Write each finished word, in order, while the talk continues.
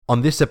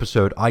On this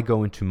episode, I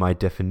go into my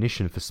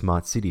definition for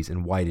smart cities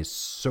and why it is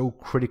so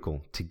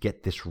critical to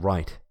get this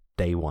right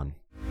day one.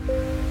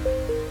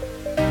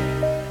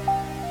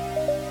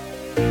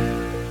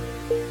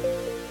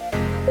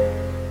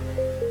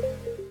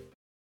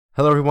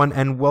 Hello everyone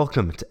and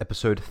welcome to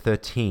episode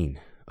 13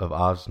 of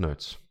Ars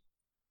Notes.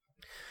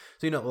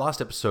 So last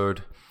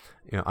episode,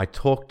 I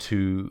talked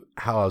to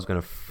how I was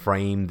going to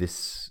frame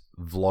this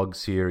vlog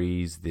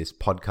series, this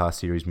podcast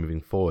series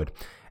moving forward.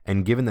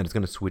 And given that it's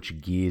going to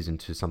switch gears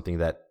into something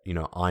that,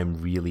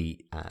 I'm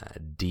really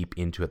deep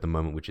into at the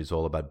moment, which is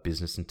all about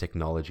business and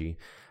technology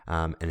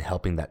and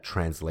helping that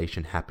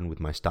translation happen with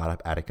my startup,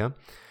 Attica,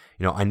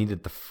 I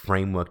needed the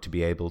framework to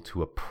be able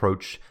to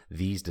approach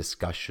these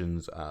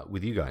discussions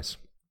with you guys.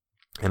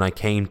 And I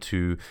came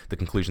to the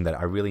conclusion that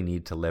I really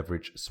need to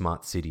leverage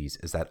smart cities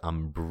as that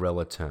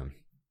umbrella term.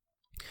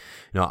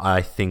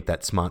 I think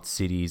that smart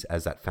cities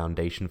as that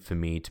foundation for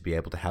me to be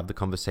able to have the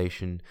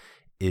conversation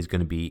is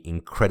going to be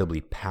incredibly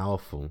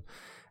powerful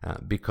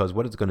because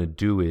what it's going to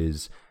do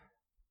is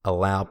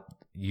allow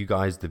you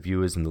guys, the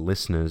viewers and the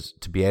listeners,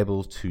 to be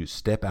able to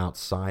step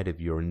outside of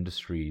your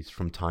industries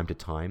from time to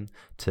time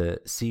to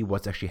see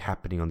what's actually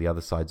happening on the other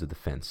sides of the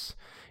fence.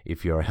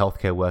 If you're a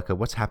healthcare worker,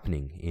 what's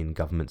happening in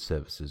government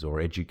services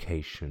or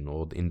education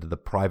or into the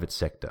private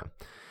sector?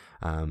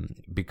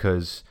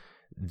 Because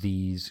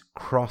these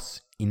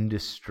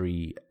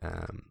cross-industry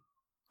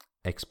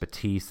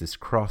expertise, this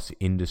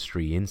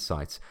cross-industry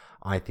insights,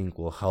 I think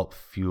will help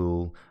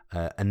fuel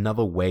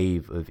another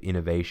wave of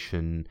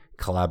innovation,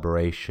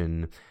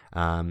 collaboration,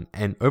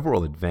 and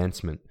overall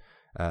advancement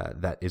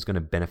that is going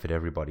to benefit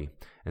everybody.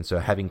 And so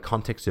having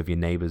context of your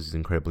neighbors is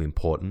incredibly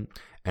important,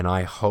 and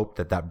I hope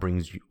that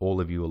brings all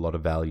of you a lot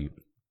of value.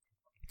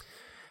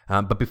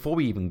 But before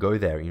we even go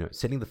there,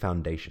 setting the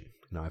foundation.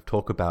 I've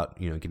talked about,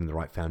 getting the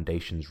right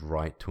foundations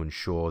right to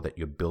ensure that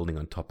you're building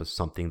on top of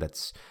something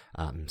that's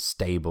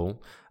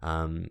stable.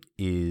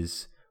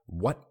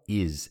 What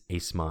is a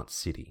smart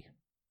city?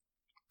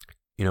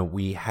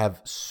 We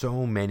have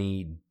so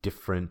many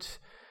different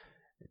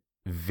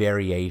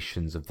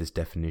variations of this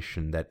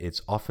definition that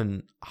it's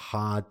often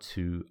hard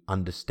to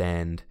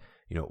understand,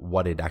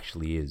 what it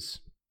actually is.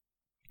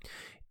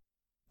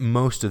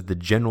 Most of the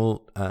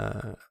general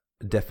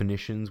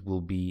definitions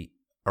will be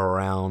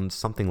around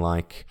something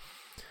like,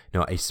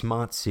 a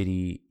smart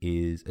city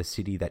is a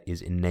city that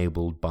is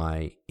enabled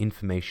by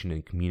information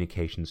and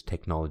communications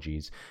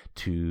technologies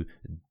to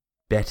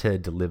better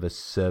deliver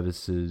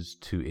services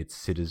to its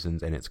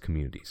citizens and its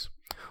communities,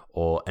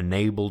 or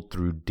enabled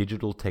through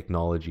digital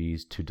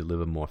technologies to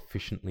deliver more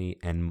efficiently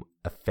and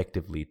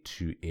effectively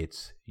to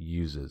its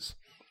users.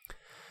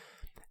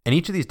 And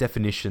each of these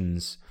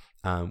definitions,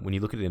 when you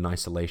look at it in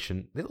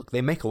isolation,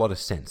 they make a lot of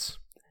sense.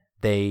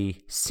 They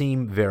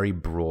seem very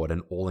broad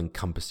and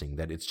all-encompassing,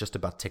 that it's just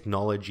about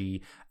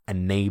technology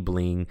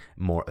enabling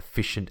more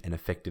efficient and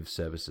effective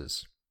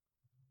services.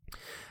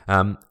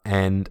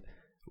 And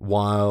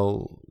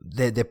while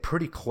they're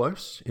pretty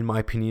close, in my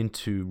opinion,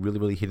 to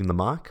really hitting the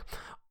mark,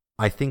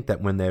 I think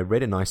that when they're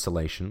read in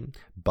isolation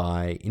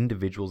by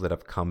individuals that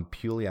have come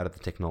purely out of the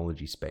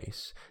technology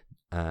space,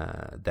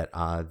 that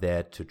are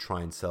there to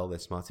try and sell their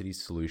smart city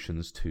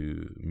solutions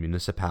to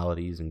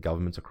municipalities and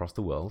governments across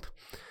the world,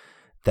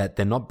 that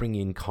they're not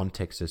bringing in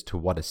context as to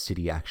what a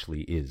city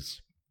actually is.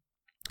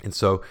 And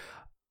so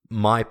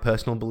my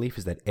personal belief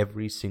is that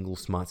every single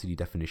smart city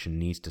definition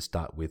needs to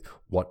start with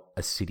what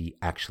a city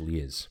actually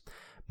is.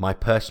 My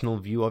personal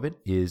view of it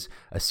is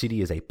a city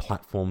is a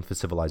platform for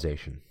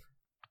civilization.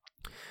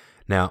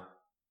 Now,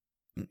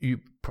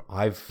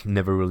 I've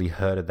never really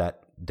heard of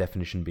that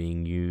definition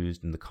being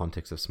used in the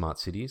context of smart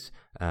cities,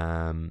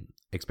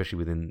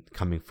 especially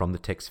coming from the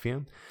tech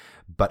sphere.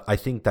 But I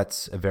think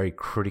that's a very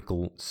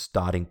critical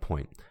starting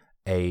point,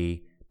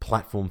 a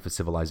platform for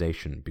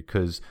civilization,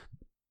 because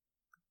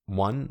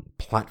one,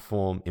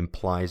 platform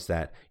implies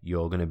that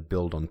you're going to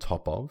build on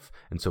top of.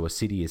 And so a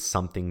city is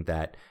something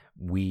that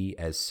we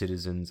as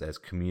citizens, as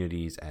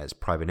communities, as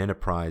private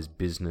enterprise,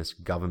 business,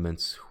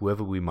 governments,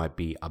 whoever we might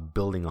be, are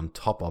building on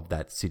top of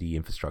that city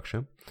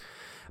infrastructure.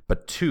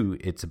 But two,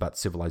 it's about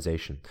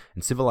civilization.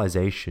 And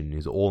civilization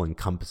is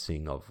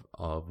all-encompassing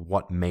of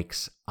what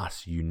makes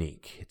us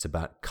unique. It's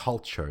about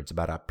culture. It's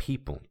about our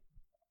people.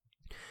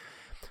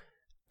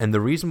 And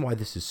the reason why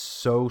this is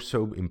so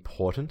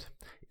important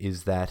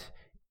is that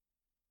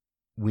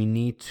we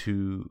need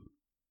to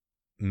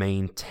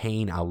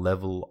maintain our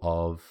level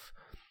of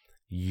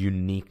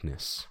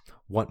uniqueness.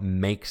 What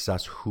makes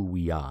us who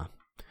we are.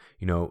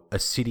 A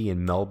city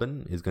in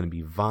Melbourne is going to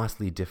be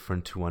vastly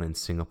different to one in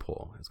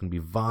Singapore. It's going to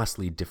be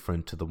vastly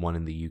different to the one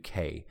in the UK.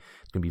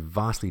 It's going to be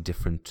vastly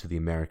different to the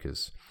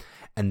Americas.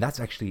 And that's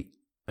actually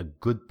a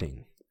good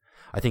thing.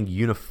 I think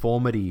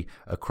uniformity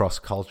across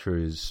culture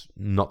is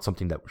not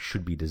something that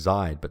should be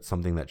desired, but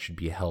something that should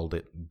be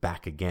held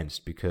back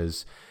against,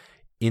 because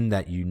in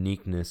that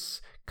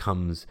uniqueness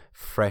comes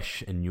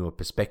fresh and newer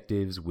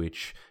perspectives,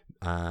 which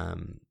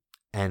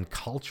and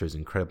culture is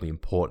incredibly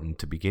important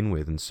to begin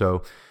with. And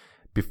so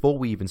before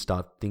we even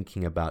start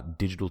thinking about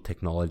digital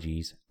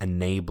technologies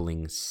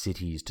enabling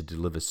cities to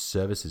deliver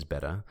services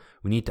better,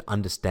 we need to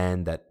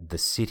understand that the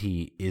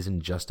city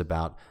isn't just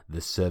about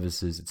the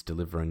services it's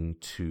delivering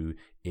to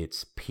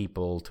its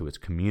people, to its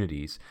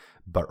communities,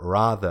 but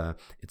rather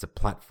it's a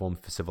platform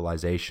for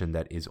civilization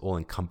that is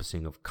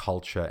all-encompassing of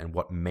culture and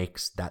what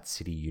makes that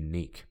city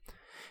unique.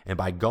 And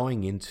by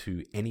going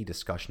into any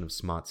discussion of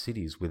smart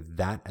cities with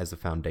that as a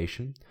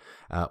foundation,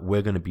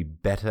 we're going to be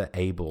better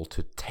able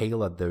to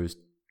tailor those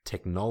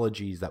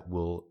technologies that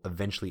will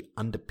eventually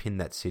underpin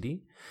that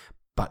city,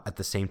 but at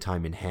the same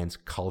time enhance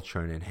culture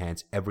and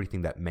enhance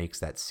everything that makes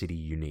that city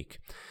unique,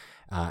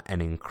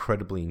 and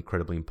incredibly,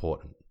 incredibly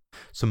important.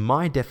 So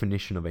my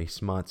definition of a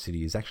smart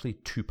city is actually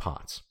two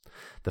parts.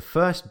 The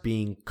first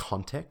being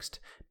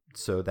context,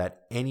 so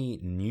that any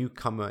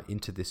newcomer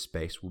into this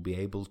space will be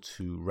able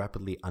to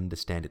rapidly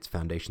understand its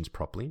foundations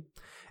properly.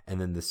 And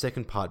then the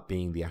second part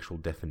being the actual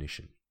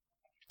definition.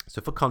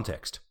 So for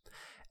context,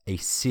 a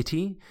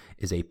city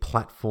is a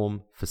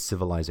platform for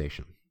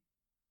civilization.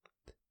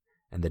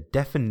 And the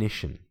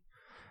definition,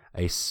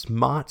 a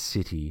smart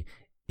city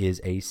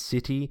is a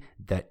city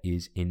that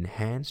is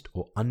enhanced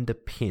or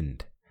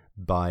underpinned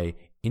by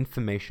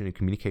information and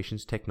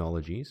communications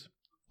technologies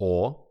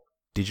or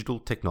digital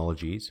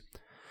technologies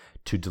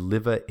to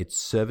deliver its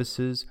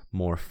services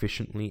more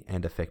efficiently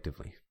and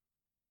effectively.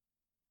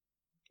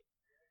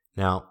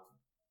 Now,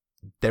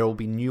 there will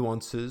be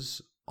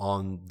nuances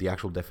on the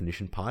actual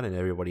definition part, and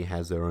everybody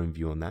has their own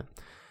view on that.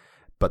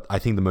 But I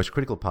think the most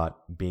critical part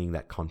being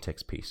that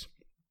context piece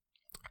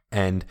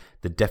and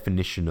the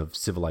definition of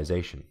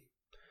civilization.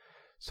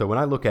 So when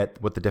I look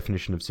at what the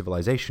definition of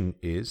civilization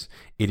is,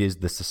 it is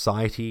the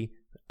society,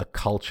 a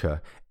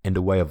culture, and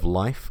a way of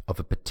life of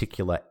a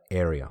particular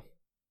area.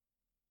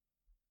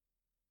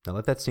 Now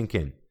let that sink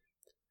in.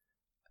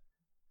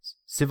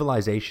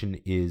 Civilization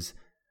is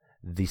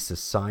the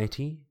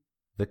society,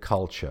 the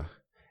culture,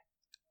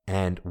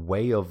 and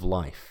way of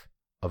life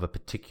of a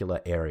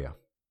particular area.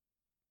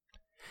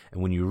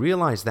 And when you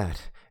realize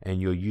that, and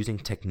you're using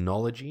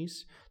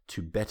technologies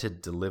to better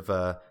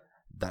deliver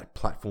that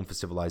platform for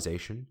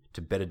civilization,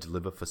 to better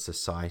deliver for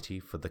society,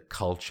 for the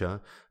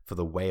culture, for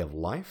the way of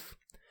life,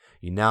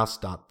 you now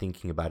start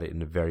thinking about it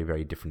in a very,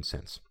 very different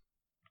sense.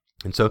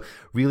 And so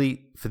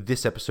really for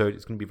this episode,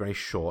 it's going to be very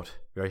short,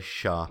 very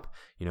sharp.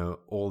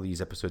 All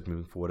these episodes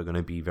moving forward are going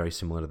to be very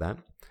similar to that.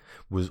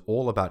 Was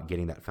all about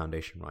getting that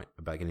foundation right,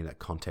 about getting that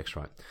context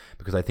right.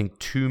 Because I think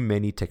too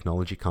many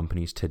technology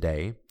companies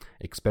today,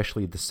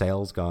 especially the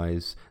sales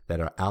guys that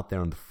are out there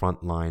on the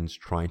front lines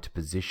trying to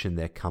position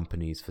their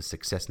companies for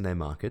success in their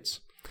markets,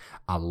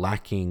 are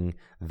lacking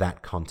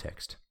that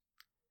context.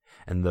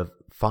 And the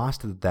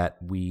faster that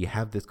we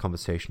have this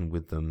conversation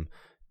with them,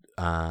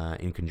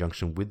 in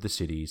conjunction with the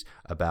cities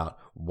about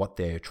what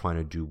they're trying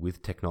to do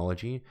with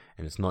technology.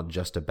 And it's not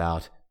just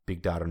about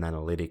big data and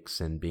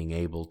analytics and being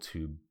able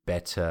to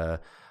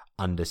better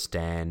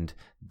understand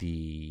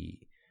the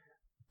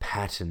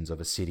patterns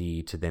of a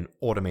city to then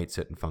automate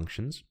certain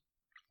functions.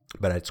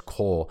 But at its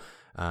core,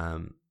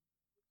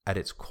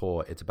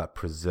 it's about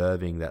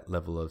preserving that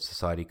level of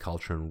society,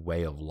 culture, and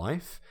way of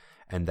life,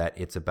 and that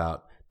it's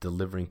about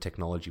delivering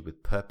technology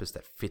with purpose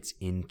that fits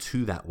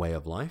into that way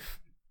of life.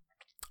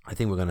 I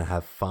think we're going to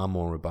have far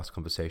more robust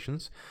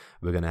conversations.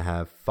 We're going to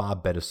have far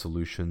better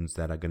solutions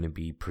that are going to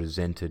be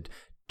presented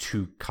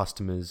to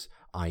customers,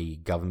 i.e.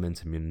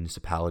 governments and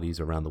municipalities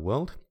around the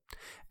world.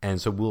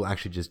 And so we'll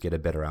actually just get a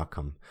better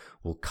outcome.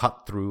 We'll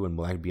cut through and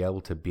we'll be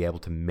able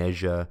to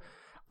measure,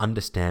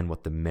 understand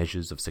what the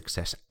measures of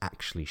success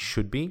actually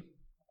should be.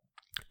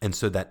 And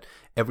so that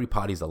every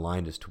party is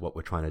aligned as to what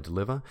we're trying to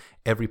deliver.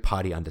 Every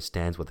party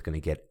understands what they're going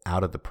to get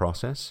out of the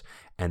process.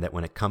 And that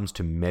when it comes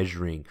to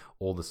measuring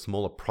all the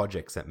smaller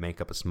projects that make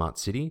up a smart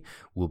city,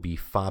 we'll be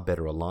far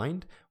better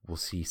aligned. We'll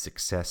see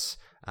success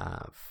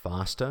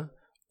faster,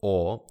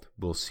 or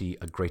we'll see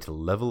a greater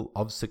level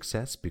of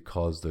success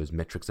because those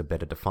metrics are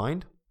better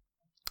defined.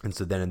 And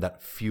so then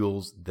that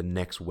fuels the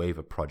next wave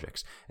of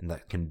projects, and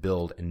that can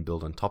build and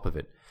build on top of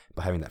it.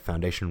 By having that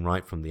foundation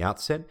right from the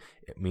outset,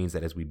 it means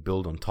that as we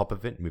build on top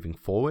of it moving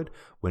forward,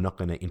 we're not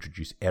going to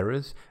introduce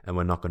errors and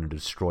we're not going to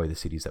destroy the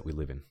cities that we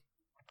live in.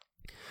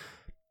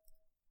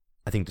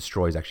 I think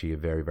destroy is actually a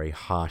very, very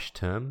harsh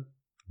term,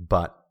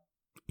 but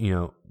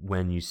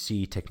when you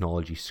see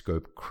technology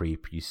scope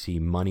creep, you see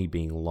money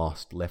being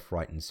lost left,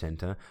 right, and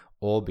center,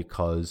 all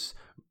because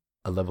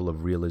a level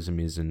of realism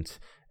isn't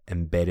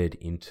embedded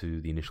into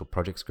the initial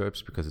project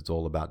scopes because it's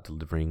all about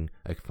delivering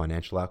a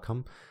financial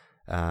outcome.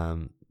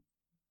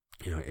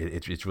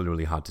 It's really,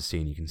 really hard to see,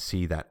 and you can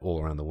see that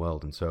all around the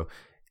world. And so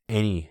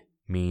any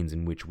means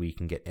in which we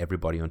can get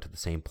everybody onto the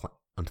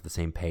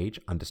same page,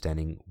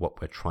 understanding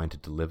what we're trying to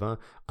deliver,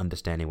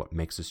 understanding what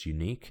makes us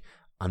unique,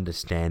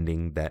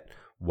 understanding that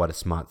what a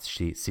smart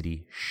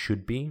city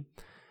should be,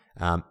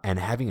 and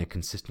having a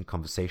consistent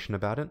conversation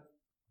about it,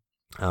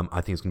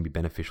 I think is going to be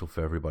beneficial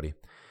for everybody.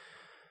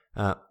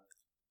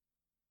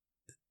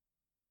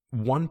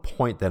 One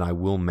point that I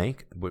will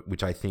make,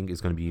 which I think is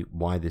going to be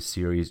why this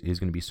series is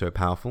going to be so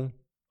powerful,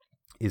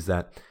 is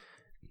that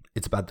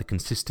it's about the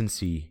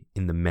consistency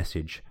in the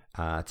message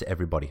to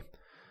everybody.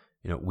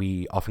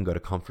 We often go to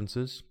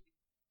conferences.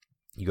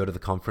 You go to the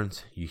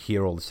conference, you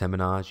hear all the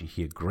seminars, you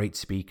hear great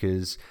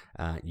speakers,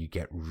 you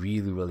get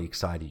really, really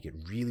excited, you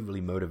get really,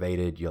 really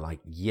motivated. You're like,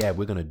 yeah,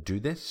 we're going to do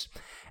this.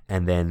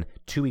 And then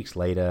 2 weeks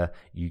later,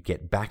 you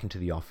get back into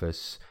the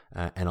office,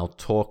 and I'll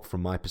talk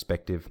from my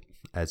perspective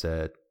as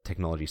a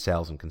technology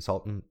sales and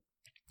consultant.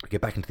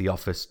 Get back into the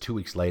office 2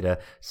 weeks later,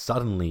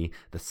 suddenly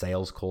the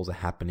sales calls are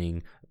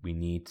happening. We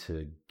need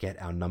to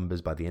get our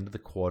numbers by the end of the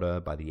quarter,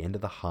 by the end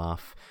of the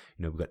half.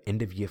 We've got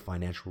end of year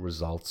financial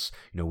results.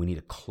 We need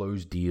to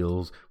close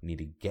deals. We need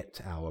to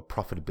get our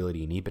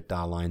profitability and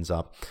EBITDA lines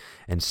up.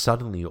 And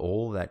suddenly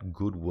all that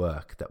good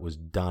work that was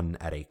done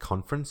at a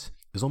conference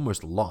is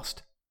almost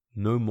lost,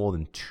 no more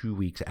than 2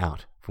 weeks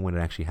out from when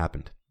it actually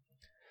happened.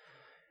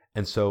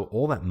 And so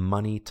all that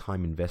money,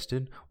 time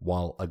invested,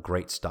 while a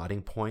great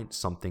starting point,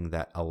 something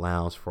that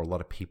allows for a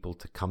lot of people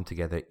to come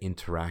together,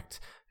 interact,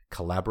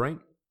 collaborate,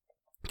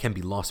 can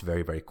be lost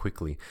very, very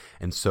quickly.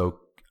 And so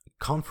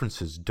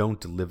conferences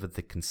don't deliver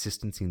the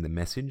consistency in the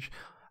message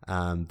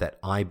that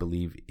I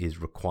believe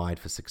is required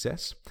for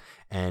success.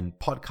 And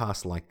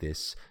podcasts like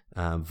this,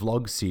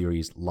 vlog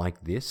series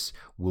like this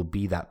will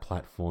be that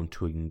platform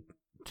to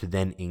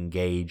then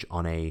engage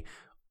on a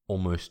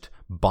almost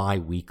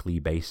bi-weekly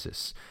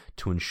basis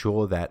to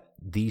ensure that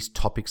these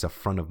topics are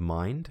front of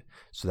mind,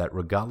 so that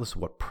regardless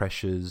of what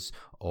pressures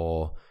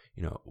or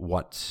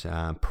what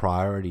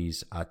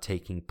priorities are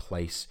taking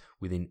place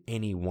within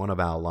any one of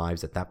our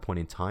lives at that point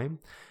in time,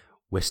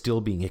 we're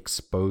still being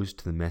exposed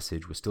to the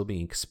message, we're still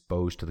being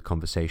exposed to the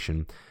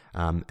conversation.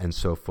 And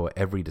so for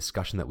every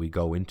discussion that we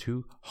go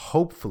into,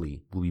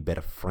 hopefully we'll be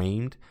better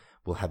framed,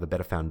 we'll have a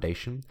better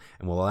foundation,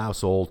 and will allow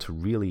us all to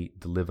really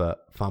deliver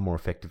far more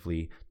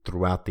effectively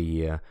throughout the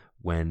year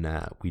when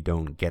we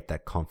don't get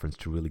that conference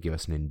to really give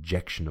us an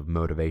injection of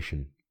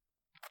motivation.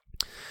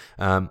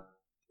 And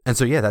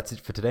so, yeah, that's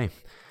it for today.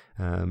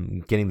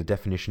 Getting the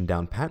definition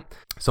down pat.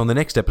 So on the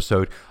next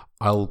episode,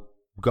 I'll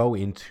go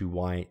into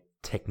why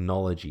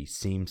technology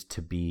seems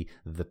to be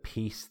the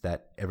piece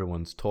that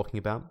everyone's talking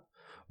about,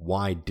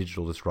 why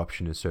digital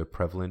disruption is so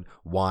prevalent,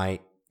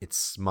 why it's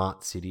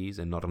smart cities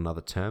and not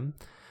another term.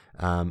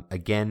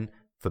 Again,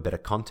 for better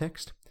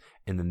context,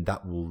 and then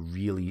that will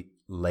really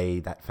lay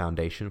that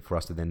foundation for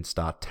us to then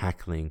start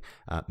tackling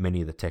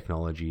many of the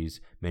technologies,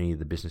 many of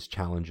the business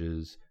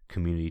challenges,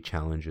 community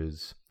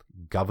challenges,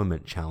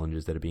 government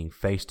challenges that are being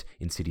faced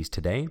in cities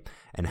today,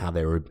 and how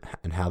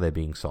they're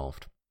being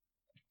solved.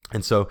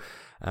 And so,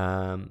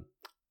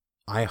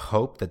 I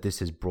hope that this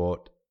has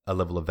brought a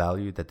level of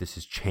value, that this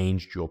has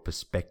changed your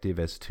perspective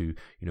as to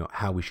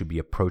how we should be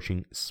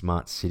approaching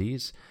smart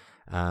cities.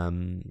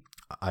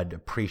 I'd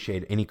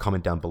appreciate any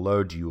comment down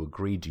below. Do you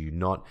agree? Do you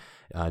not?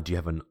 Do you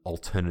have an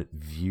alternate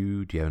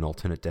view? Do you have an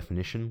alternate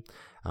definition?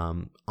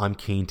 I'm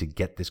keen to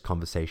get this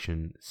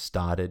conversation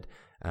started,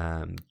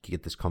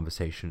 get this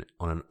conversation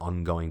on an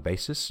ongoing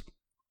basis.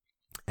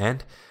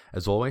 And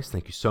as always,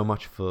 thank you so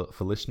much for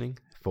listening,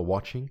 for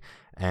watching,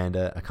 and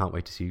I can't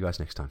wait to see you guys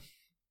next time.